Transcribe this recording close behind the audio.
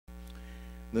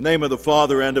In the name of the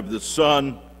Father, and of the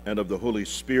Son, and of the Holy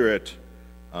Spirit.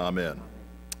 Amen.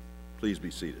 Please be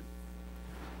seated.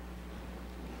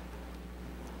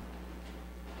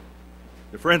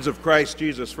 The friends of Christ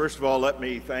Jesus, first of all, let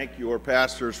me thank your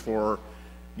pastors for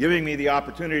giving me the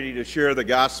opportunity to share the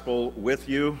gospel with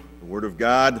you, the Word of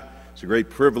God. It's a great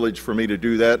privilege for me to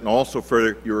do that, and also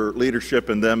for your leadership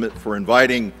and them for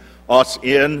inviting us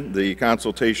in, the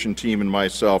consultation team and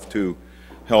myself, to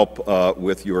help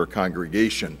with your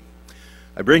congregation.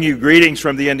 I bring you greetings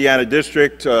from the Indiana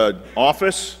District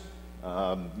office.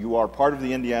 You are part of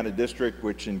the Indiana District,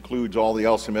 which includes all the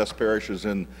LCMS parishes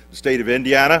in the state of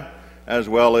Indiana, as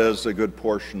well as a good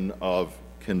portion of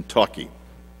Kentucky.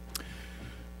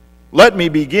 Let me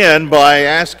begin by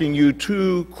asking you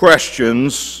two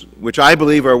questions which I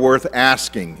believe are worth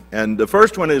asking. And the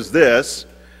first one is this: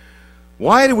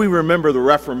 why do we remember the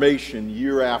Reformation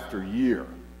year after year?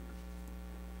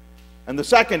 And the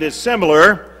second is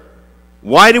similar: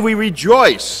 why do we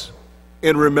rejoice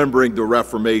in remembering the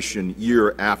Reformation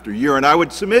year after year? And I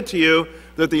would submit to you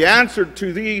that the answer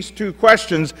to these two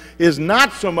questions is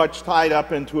not so much tied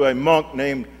up into a monk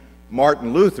named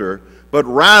Martin Luther, but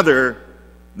rather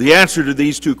the answer to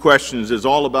these two questions is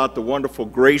all about the wonderful,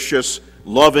 gracious,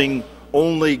 loving,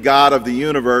 only God of the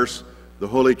universe, the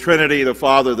Holy Trinity, the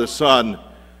Father, the Son,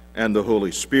 and the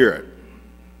Holy Spirit.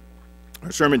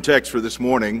 Our sermon text for this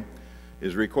morning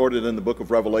is recorded in the book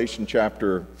of Revelation,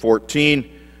 chapter 14,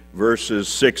 verses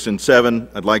 6 and 7.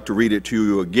 I'd like to read it to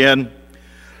you again.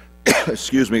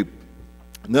 Excuse me.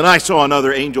 And then I saw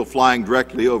another angel flying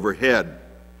directly overhead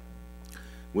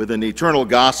with an eternal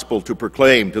gospel to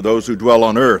proclaim to those who dwell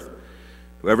on earth,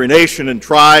 to every nation and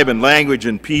tribe and language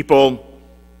and people.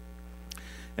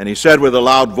 And he said with a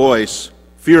loud voice,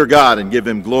 "Fear God and give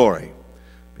him glory,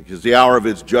 because the hour of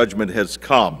his judgment has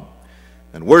come.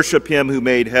 And worship him who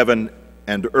made heaven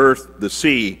and earth, the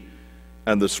sea,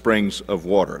 and the springs of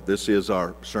water." This is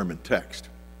our sermon text.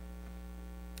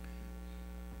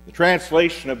 The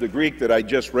translation of the Greek that I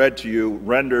just read to you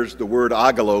renders the word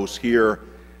angelos here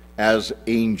as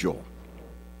angel.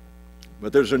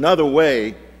 But there's another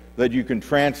way that you can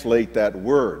translate that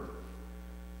word.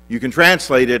 You can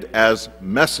translate it as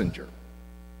messenger.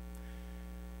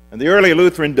 And the early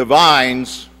Lutheran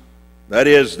divines, that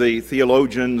is, the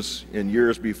theologians in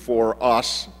years before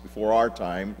us, before our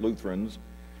time, Lutherans,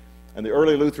 and the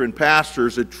early Lutheran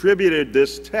pastors attributed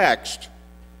this text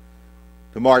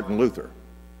to Martin Luther,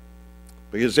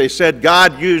 because they said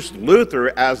God used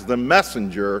Luther as the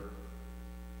messenger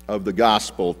of the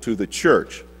gospel to the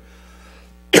church.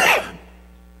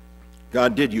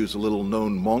 God did use a little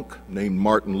known monk named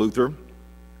Martin Luther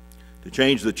to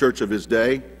change the church of his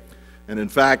day, and in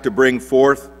fact to bring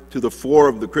forth to the fore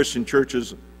of the Christian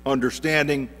church's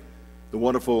understanding the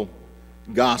wonderful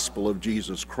gospel of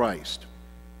Jesus Christ.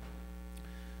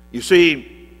 You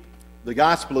see, the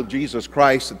gospel of Jesus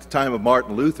Christ at the time of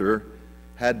Martin Luther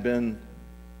had been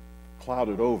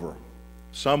clouded over.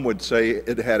 Some would say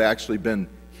it had actually been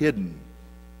hidden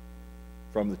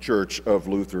from the church of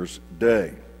Luther's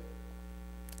day.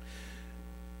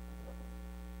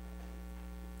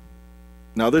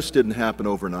 Now, this didn't happen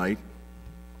overnight.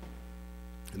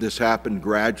 This happened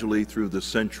gradually through the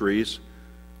centuries,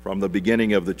 from the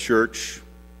beginning of the church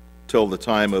till the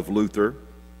time of Luther.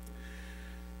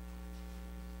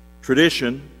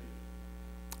 Tradition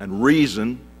and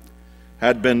reason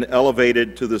had been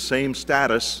elevated to the same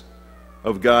status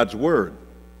of God's Word.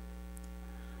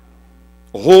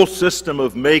 A whole system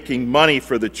of making money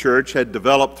for the church had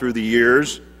developed through the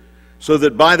years, so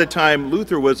that by the time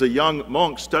Luther was a young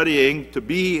monk studying to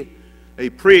be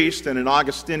a priest in an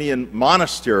Augustinian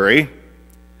monastery,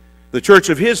 the church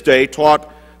of his day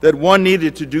taught that one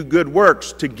needed to do good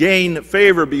works to gain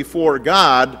favor before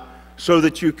God so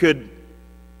that you could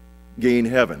gain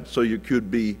heaven, so you could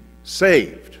be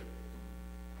saved.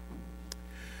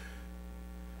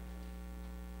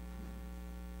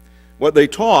 What they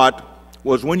taught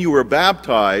was when you were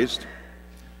baptized,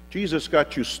 Jesus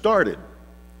got you started.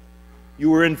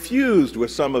 You were infused with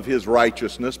some of his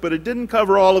righteousness, but it didn't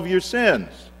cover all of your sins.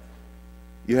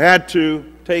 You had to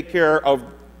take care of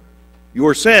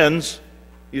your sins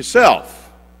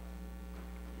yourself.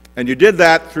 And you did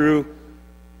that through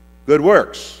good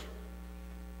works.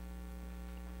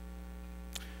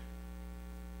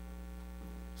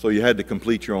 So you had to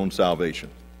complete your own salvation.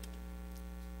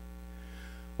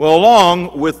 Well,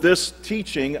 along with this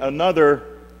teaching, another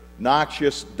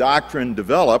noxious doctrine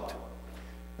developed,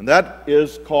 and that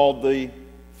is called the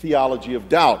theology of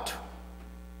doubt.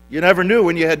 You never knew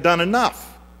when you had done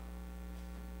enough.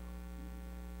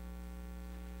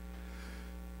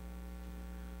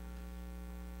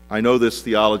 I know this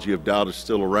theology of doubt is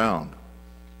still around.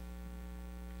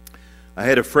 I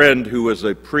had a friend who was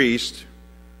a priest,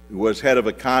 who was head of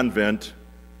a convent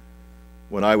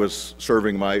when I was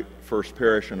serving my first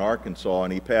parish in Arkansas,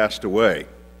 and he passed away.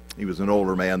 He was an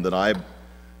older man than I,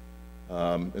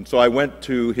 and so I went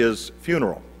to his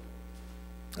funeral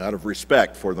out of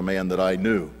respect for the man that I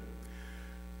knew.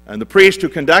 And the priest who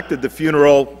conducted the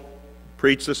funeral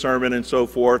preached the sermon and so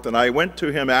forth, and I went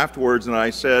to him afterwards and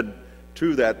I said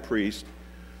to that priest,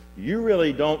 "You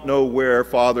really don't know where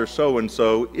Father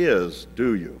so-and-so is,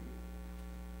 do you?"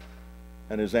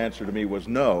 And his answer to me was,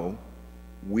 "No,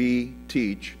 we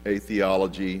teach a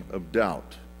theology of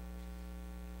doubt."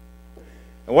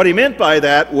 And what he meant by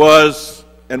that was,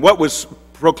 and what was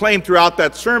proclaimed throughout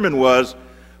that sermon was,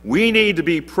 we need to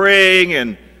be praying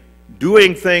and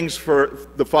doing things for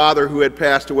the Father who had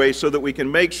passed away so that we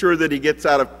can make sure that he gets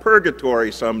out of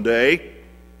purgatory someday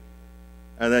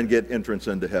and then get entrance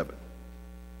into heaven.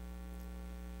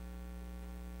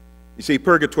 You see,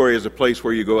 purgatory is a place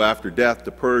where you go after death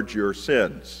to purge your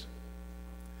sins.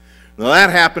 Now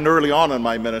that happened early on in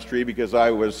my ministry because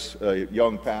I was a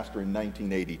young pastor in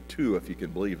 1982, if you can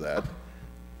believe that.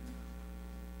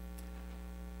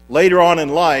 Later on in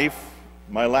life,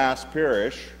 my last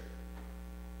parish,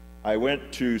 I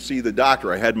went to see the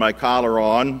doctor. I had my collar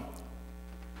on.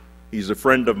 He's a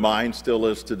friend of mine, still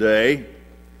is today.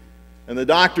 And the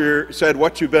doctor said,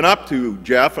 "What you been up to,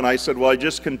 Geoff?" And I said, "Well, I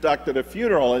just conducted a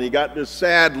funeral." And he got this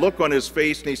sad look on his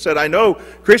face, and he said, "I know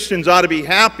Christians ought to be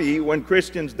happy when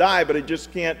Christians die, but it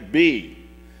just can't be."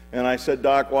 And I said,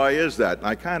 "Doc, why is that?" And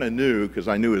I kind of knew, because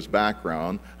I knew his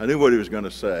background. I knew what he was going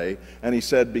to say. And he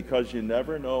said, "Because you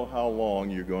never know how long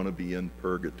you're going to be in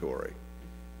purgatory."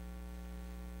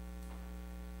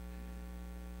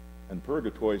 And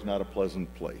purgatory is not a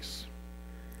pleasant place.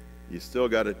 You still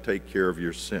got to take care of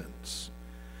your sins.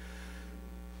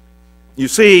 You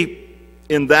see,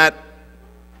 in that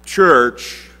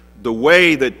church, the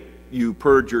way that you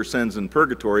purge your sins in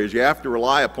purgatory is you have to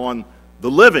rely upon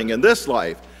the living in this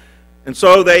life. And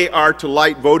so they are to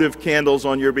light votive candles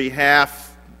on your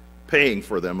behalf, paying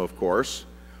for them, of course,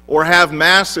 or have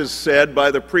masses said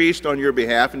by the priest on your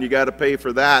behalf, and you got to pay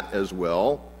for that as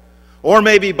well, or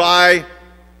maybe buy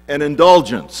an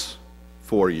indulgence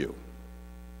for you,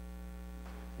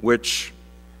 which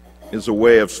is a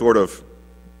way of sort of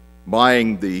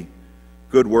buying the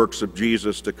good works of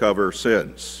Jesus to cover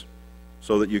sins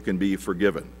so that you can be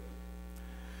forgiven.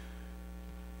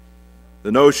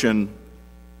 The notion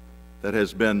that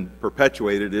has been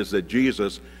perpetuated is that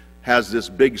Jesus has this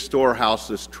big storehouse,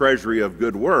 this treasury of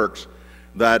good works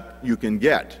that you can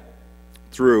get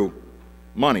through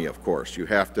money, of course. You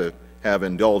have to have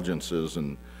indulgences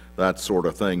and that sort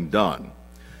of thing done.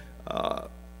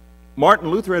 Martin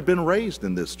Luther had been raised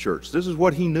in this church. This is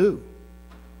what he knew.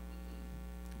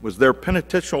 It was their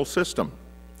penitential system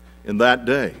in that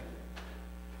day.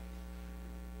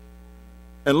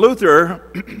 And Luther,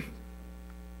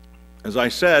 as I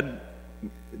said,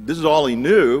 this is all he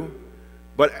knew,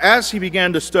 but as he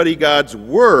began to study God's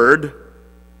Word,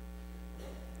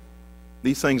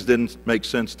 these things didn't make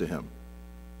sense to him.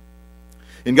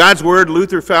 In God's Word,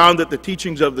 Luther found that the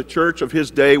teachings of the church of his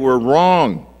day were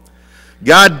wrong.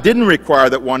 God didn't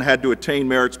require that one had to attain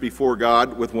merits before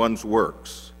God with one's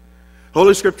works.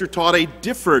 Holy Scripture taught a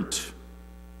different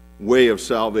way of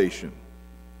salvation.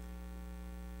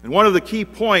 And one of the key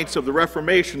points of the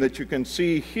Reformation that you can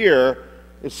see here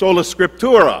is sola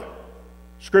scriptura,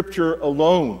 Scripture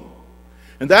alone.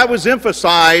 And that was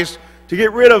emphasized to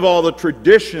get rid of all the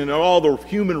tradition and all the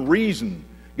human reason.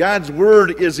 God's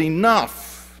Word is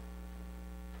enough.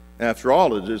 After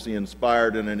all, it is the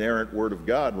inspired and inerrant Word of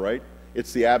God, right?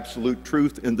 It's the absolute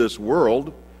truth in this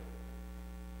world.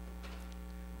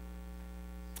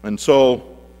 And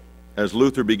so, as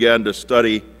Luther began to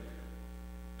study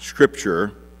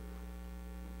Scripture,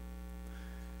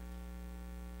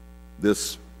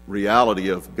 this reality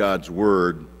of God's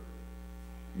Word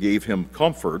gave him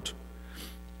comfort.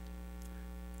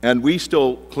 And we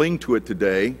still cling to it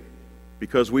today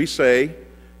because we say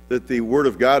that the Word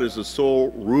of God is the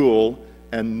sole rule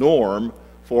and norm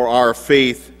for our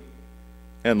faith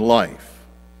and life.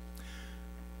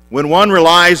 When one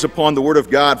relies upon the Word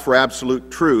of God for absolute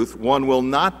truth, one will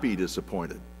not be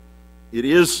disappointed. It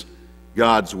is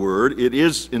God's Word. It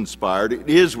is inspired. It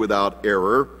is without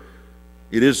error.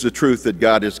 It is the truth that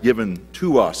God has given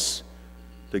to us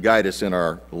to guide us in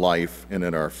our life and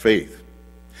in our faith.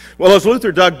 Well, as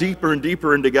Luther dug deeper and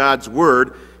deeper into God's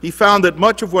Word, he found that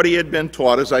much of what he had been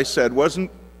taught, as I said, wasn't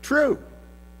true.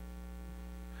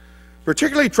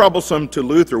 Particularly troublesome to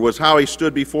Luther was how he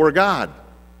stood before God.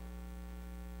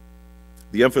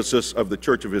 The emphasis of the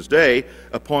church of his day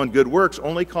upon good works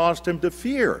only caused him to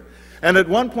fear. And at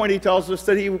one point he tells us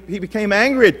that he became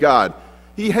angry at God.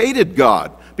 He hated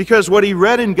God because what he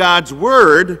read in God's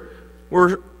word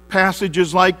were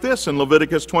passages like this in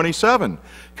Leviticus 27.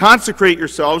 Consecrate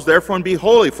yourselves, therefore, and be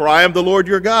holy, for I am the Lord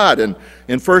your God. And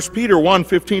in 1 Peter 1,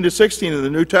 15-16 in the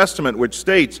New Testament, which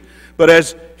states, but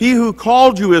as he who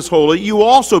called you is holy, you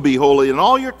also be holy in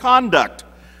all your conduct,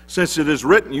 since it is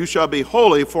written, you shall be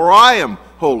holy, for I am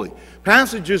holy.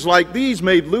 Passages like these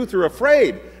made Luther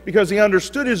afraid because he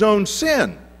understood his own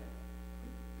sin.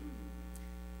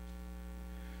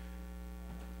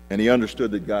 And he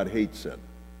understood that God hates sin.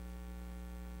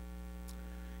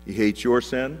 He hates your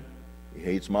sin. He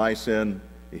hates my sin.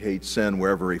 He hates sin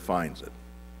wherever he finds it.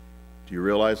 Do you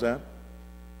realize that?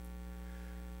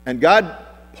 And God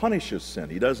punishes sin.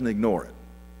 He doesn't ignore it.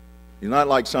 He's not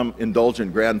like some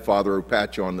indulgent grandfather who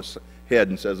pats you on the head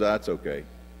and says, that's okay.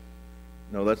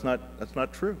 No, that's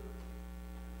not true.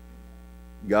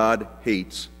 God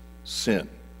hates sin.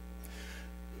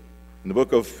 In the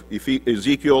book of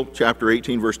Ezekiel, chapter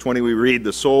 18, verse 20, we read,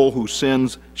 the soul who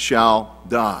sins shall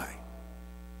die.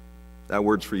 That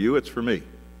word's for you, it's for me.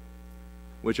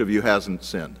 Which of you hasn't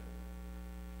sinned?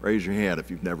 Raise your hand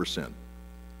if you've never sinned.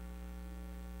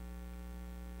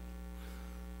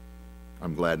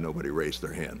 I'm glad nobody raised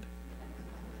their hand.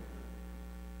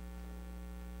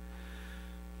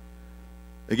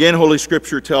 Again, Holy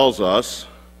Scripture tells us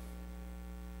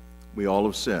we all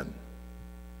have sinned.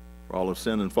 For all have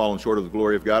sinned and fallen short of the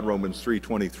glory of God, Romans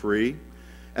 3:23.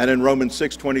 And in Romans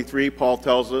 6:23, Paul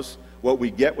tells us what we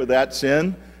get with that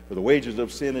sin. For the wages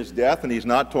of sin is death, and he's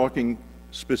not talking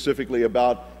specifically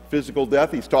about physical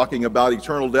death. He's talking about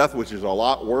eternal death, which is a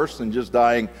lot worse than just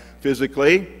dying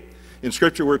physically. In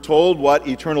Scripture, we're told what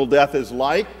eternal death is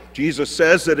like. Jesus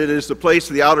says that it is the place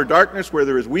of the outer darkness where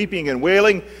there is weeping and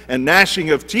wailing and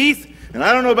gnashing of teeth. And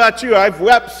I don't know about you, I've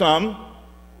wept some,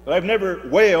 but I've never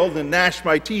wailed and gnashed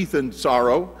my teeth in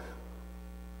sorrow.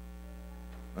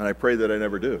 And I pray that I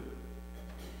never do.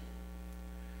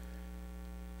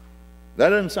 That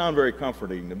doesn't sound very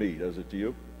comforting to me, does it to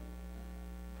you?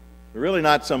 Really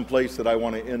not some place that I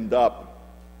want to end up.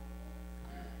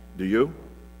 Do you?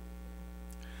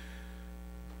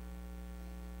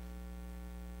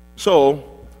 So,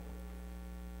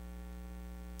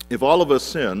 if all of us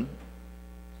sin,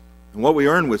 and what we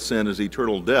earn with sin is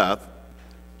eternal death,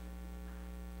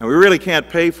 and we really can't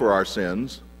pay for our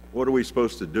sins, what are we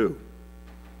supposed to do?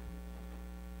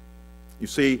 You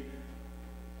see,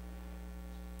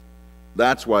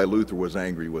 that's why Luther was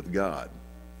angry with God.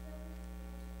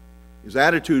 His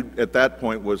attitude at that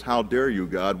point was, how dare you,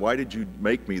 God? Why did you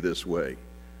make me this way?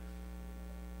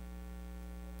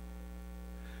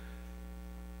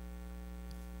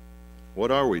 What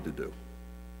are we to do?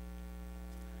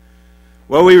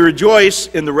 Well, we rejoice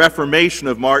in the Reformation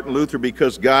of Martin Luther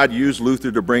because God used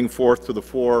Luther to bring forth to the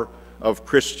fore of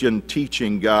Christian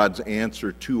teaching God's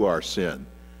answer to our sin.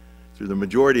 Through the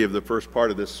majority of the first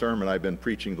part of this sermon, I've been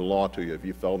preaching the law to you. Have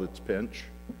you felt its pinch?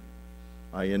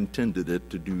 I intended it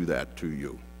to do that to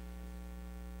you.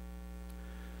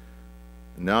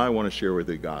 And now I want to share with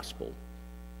you the gospel.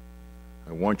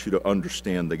 I want you to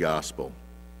understand the gospel.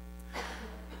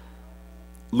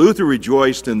 Luther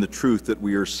rejoiced in the truth that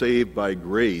we are saved by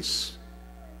grace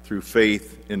through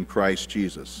faith in Christ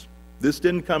Jesus. This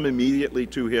didn't come immediately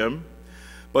to him,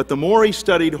 but the more he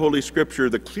studied Holy Scripture,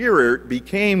 the clearer it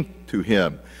became to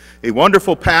him. A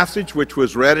wonderful passage which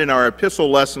was read in our epistle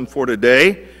lesson for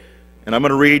today, and I'm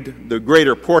going to read the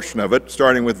greater portion of it,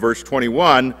 starting with verse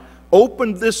 21,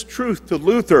 opened this truth to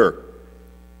Luther.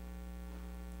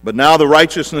 But now the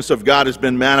righteousness of God has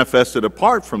been manifested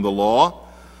apart from the law.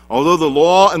 Although the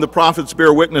law and the prophets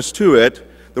bear witness to it,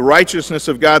 the righteousness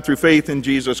of God through faith in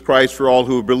Jesus Christ for all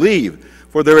who believe.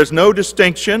 For there is no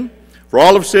distinction, for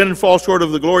all have sinned and fall short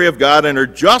of the glory of God and are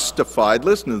justified,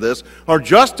 listen to this, are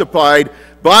justified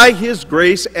by His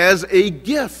grace as a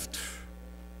gift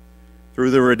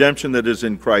through the redemption that is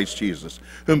in Christ Jesus,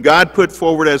 whom God put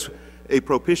forward as a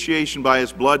propitiation by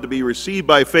His blood to be received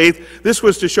by faith. This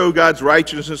was to show God's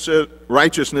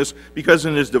righteousness because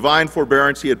in His divine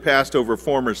forbearance He had passed over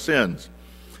former sins.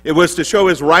 It was to show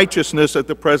His righteousness at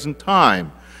the present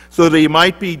time, so that He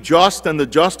might be just and the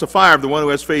justifier of the one who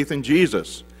has faith in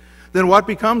Jesus. Then what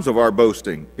becomes of our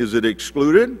boasting? Is it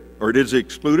excluded, or it is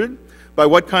excluded? By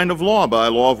what kind of law? By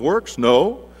a law of works?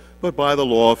 No, but by the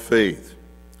law of faith.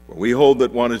 For we hold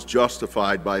that one is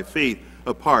justified by faith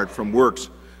apart from works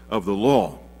of the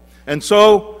law. And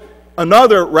so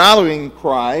another rallying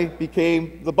cry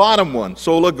became the bottom one,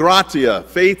 sola gratia,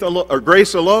 faith or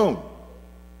grace alone.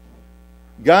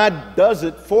 God does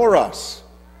it for us.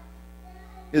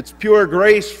 It's pure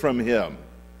grace from Him.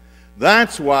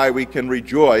 That's why we can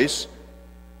rejoice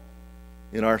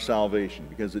in our salvation,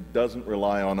 because it doesn't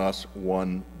rely on us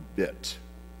one bit.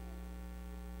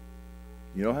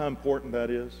 You know how important that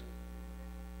is?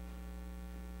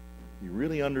 You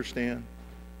really understand?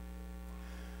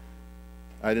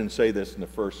 I didn't say this in the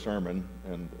first sermon,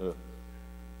 and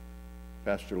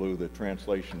Pastor Lou, the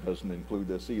translation doesn't include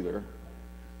this either.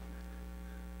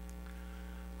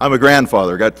 I'm a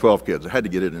grandfather, got 12 kids. I had to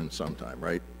get it in sometime,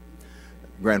 right?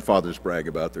 Grandfathers brag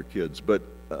about their kids, but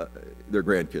their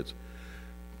grandkids.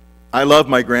 I love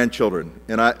my grandchildren,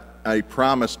 and I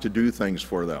promise to do things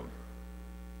for them.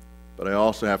 But I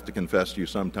also have to confess to you,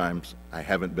 sometimes I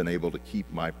haven't been able to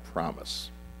keep my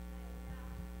promise.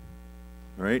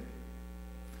 Right?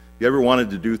 You ever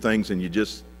wanted to do things and you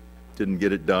just didn't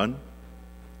get it done?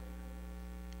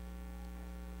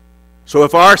 So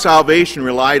if our salvation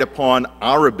relied upon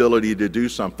our ability to do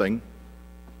something,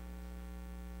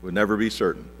 it would never be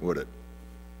certain, would it?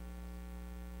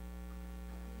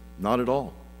 Not at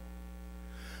all.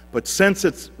 But since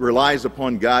it relies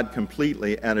upon God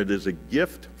completely, and it is a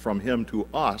gift from Him to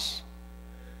us,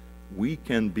 we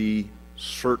can be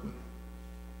certain.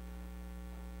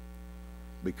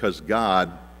 Because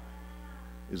God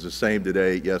is the same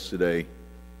today, yesterday,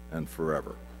 and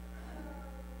forever.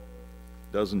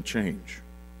 Doesn't change.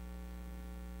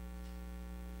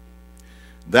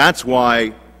 That's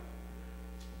why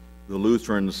the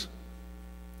Lutherans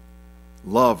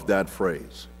loved that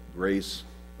phrase, grace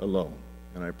alone.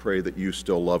 And I pray that you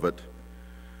still love it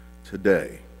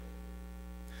today.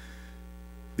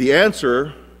 The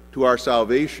answer to our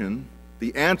salvation,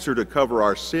 the answer to cover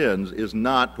our sins, is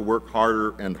not to work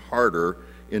harder and harder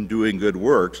in doing good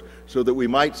works so that we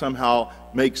might somehow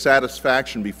make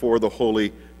satisfaction before the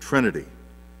Holy Trinity.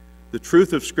 The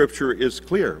truth of Scripture is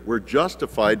clear. We're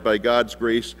justified by God's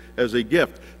grace as a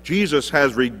gift. Jesus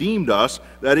has redeemed us.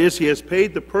 That is, He has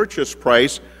paid the purchase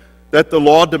price that the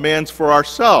law demands for our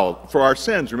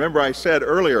sins. Remember, I said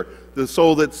earlier, the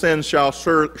soul that sins shall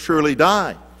surely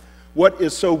die. What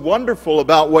is so wonderful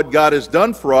about what God has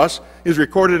done for us is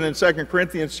recorded in 2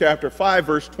 Corinthians chapter 5,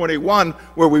 verse 21,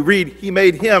 where we read, He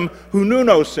made Him who knew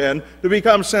no sin to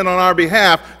become sin on our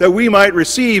behalf, that we might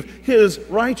receive His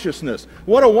righteousness.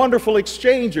 What a wonderful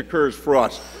exchange occurs for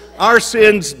us. Our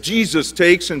sins Jesus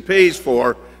takes and pays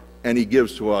for, and He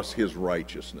gives to us His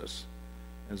righteousness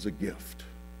as a gift.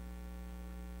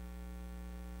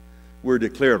 We're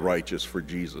declared righteous for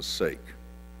Jesus' sake.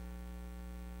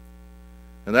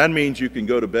 And that means you can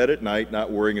go to bed at night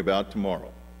not worrying about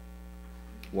tomorrow.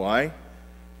 Why?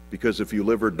 Because if you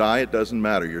live or die, it doesn't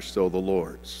matter. You're still the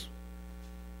Lord's.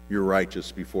 You're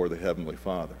righteous before the Heavenly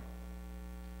Father.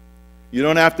 You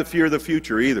don't have to fear the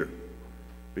future either,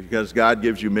 because God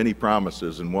gives you many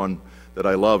promises, and one that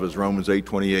I love is Romans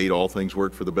 8:28, all things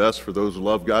work for the best for those who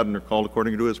love God and are called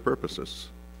according to His purposes.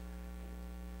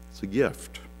 It's a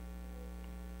gift.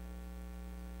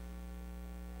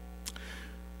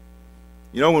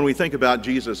 You know, when we think about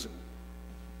Jesus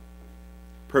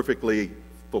perfectly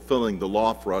fulfilling the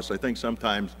law for us, I think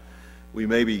sometimes we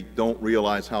maybe don't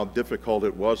realize how difficult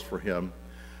it was for Him.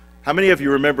 How many of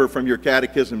you remember from your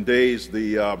catechism days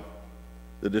the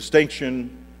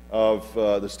distinction of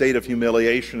the state of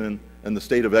humiliation and the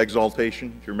state of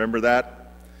exaltation? Do you remember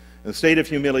that? In the state of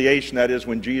humiliation, that is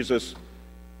when Jesus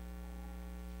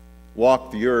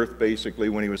walked the earth, basically,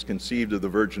 when He was conceived of the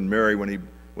Virgin Mary,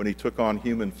 when he took on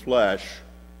human flesh,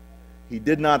 He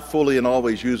did not fully and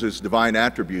always use His divine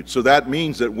attributes. So that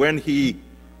means that when He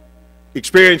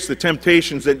experienced the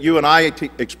temptations that you and I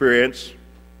experience,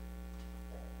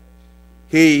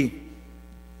 He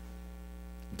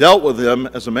dealt with them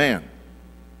as a man.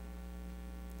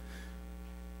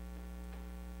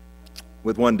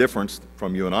 With one difference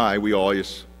from you and I, we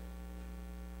always,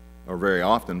 or very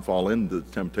often, fall into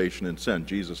temptation and sin.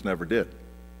 Jesus never did.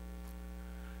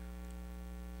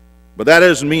 But that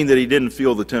doesn't mean that He didn't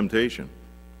feel the temptation.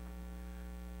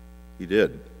 He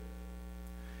did.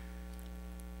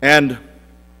 And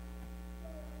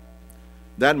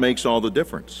that makes all the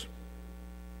difference.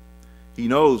 He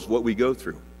knows what we go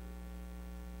through.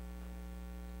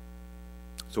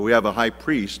 So we have a high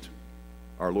priest,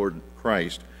 our Lord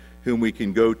Christ, whom we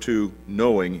can go to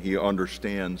knowing He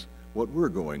understands what we're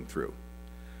going through.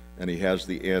 And He has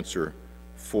the answer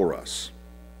for us.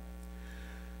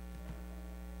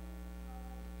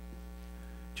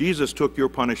 Jesus took your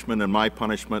punishment and my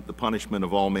punishment, the punishment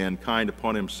of all mankind,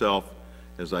 upon Himself,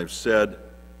 as I've said,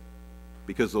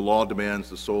 because the law demands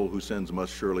the soul who sins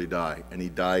must surely die, and He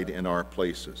died in our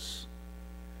places.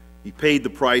 He paid the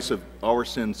price of our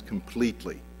sins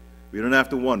completely. We don't have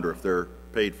to wonder if they're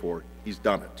paid for. He's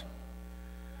done it.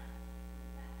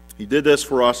 He did this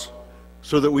for us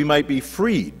so that we might be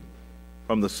freed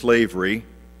from the slavery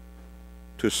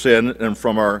to sin and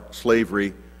from our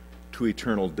slavery to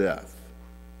eternal death.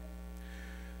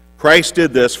 Christ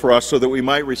did this for us so that we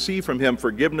might receive from him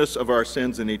forgiveness of our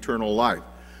sins and eternal life.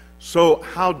 So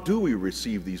how do we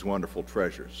receive these wonderful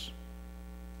treasures?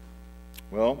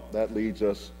 Well, that leads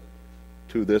us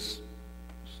to this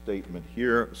statement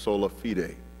here, sola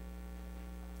fide,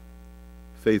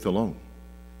 faith alone.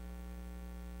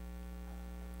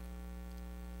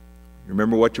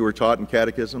 Remember what you were taught in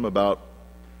catechism about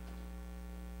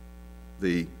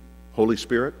the Holy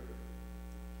Spirit?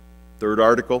 Third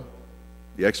article,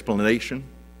 the explanation.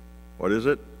 What is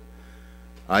it?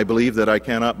 I believe that I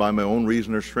cannot by my own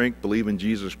reason or strength believe in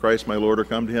Jesus Christ my Lord or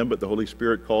come to him, but the Holy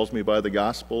Spirit calls me by the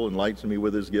gospel, enlightens me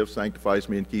with his gift, sanctifies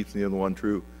me, and keeps me in the one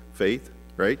true faith,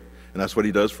 right? And that's what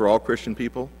he does for all Christian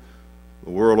people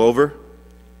the world over.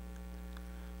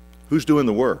 Who's doing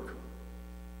the work?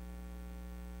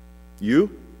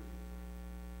 You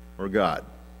or God?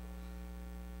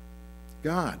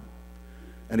 God.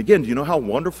 And again, do you know how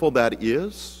wonderful that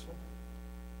is?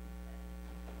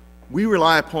 We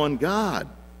rely upon God,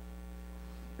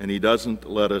 and he doesn't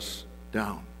let us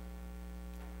down.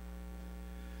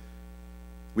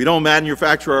 We don't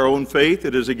manufacture our own faith.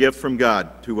 It is a gift from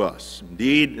God to us.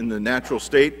 Indeed, in the natural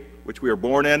state which we are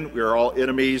born in, we are all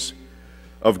enemies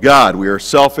of God. We are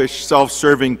selfish,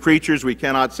 self-serving creatures. We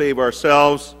cannot save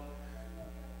ourselves,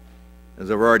 as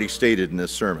I've already stated in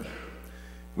this sermon.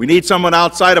 We need someone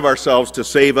outside of ourselves to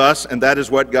save us, and that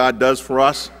is what God does for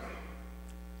us.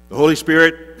 The Holy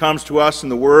Spirit comes to us in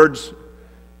the words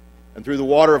and through the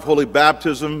water of holy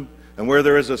baptism, and where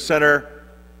there is a sinner,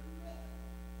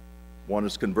 one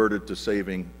is converted to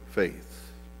saving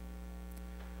faith.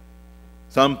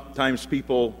 Sometimes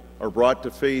people are brought to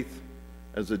faith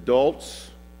as adults.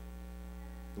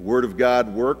 The Word of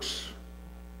God works.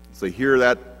 As they hear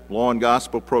that law and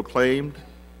gospel proclaimed,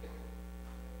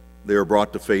 they are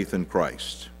brought to faith in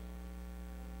Christ.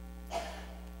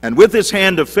 And with this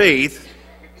hand of faith,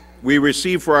 we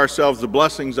receive for ourselves the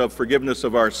blessings of forgiveness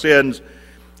of our sins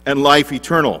and life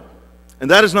eternal. And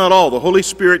that is not all. The Holy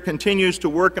Spirit continues to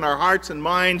work in our hearts and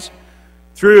minds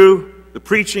through the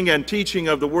preaching and teaching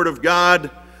of the Word of God,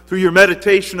 through your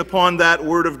meditation upon that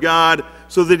Word of God,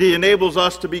 so that he enables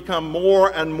us to become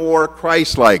more and more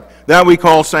Christ-like. That we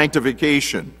call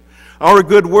sanctification. Our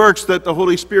good works that the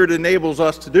Holy Spirit enables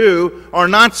us to do are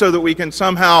not so that we can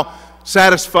somehow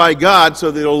satisfy God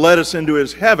so that he'll let us into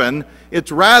his heaven.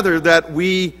 It's rather that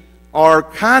we are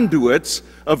conduits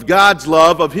of God's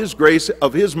love, of his grace,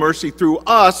 of his mercy through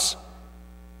us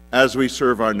as we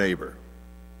serve our neighbor.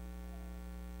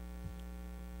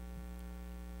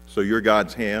 So you're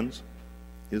God's hands,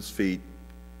 his feet,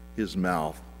 his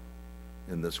mouth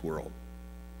in this world.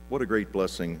 What a great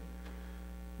blessing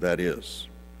that is.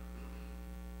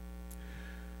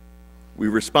 We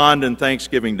respond in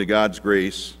thanksgiving to God's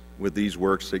grace with these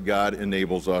works that God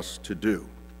enables us to do.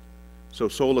 So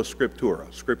sola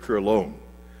scriptura, Scripture alone.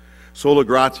 Sola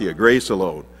gratia, grace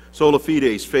alone. Sola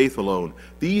fides, faith alone.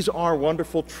 These are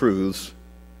wonderful truths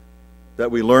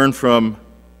that we learn from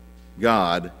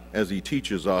God as he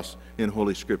teaches us in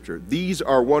Holy Scripture. These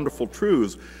are wonderful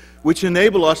truths which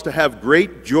enable us to have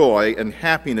great joy and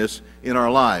happiness in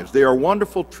our lives. They are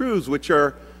wonderful truths which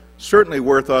are certainly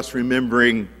worth us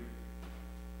remembering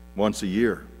once a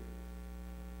year.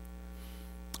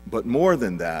 But more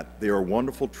than that, they are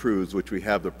wonderful truths which we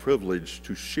have the privilege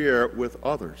to share with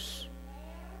others.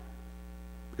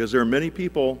 Because there are many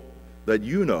people that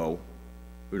you know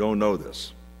who don't know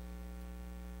this.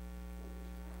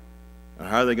 And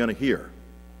how are they going to hear?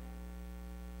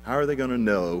 How are they going to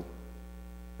know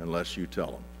unless you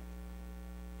tell them?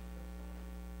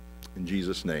 In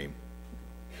Jesus' name,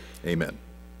 amen.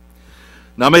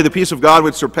 Now may the peace of God,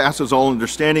 which surpasses all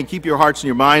understanding, keep your hearts and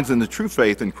your minds in the true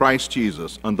faith in Christ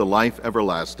Jesus unto life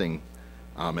everlasting.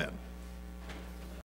 Amen.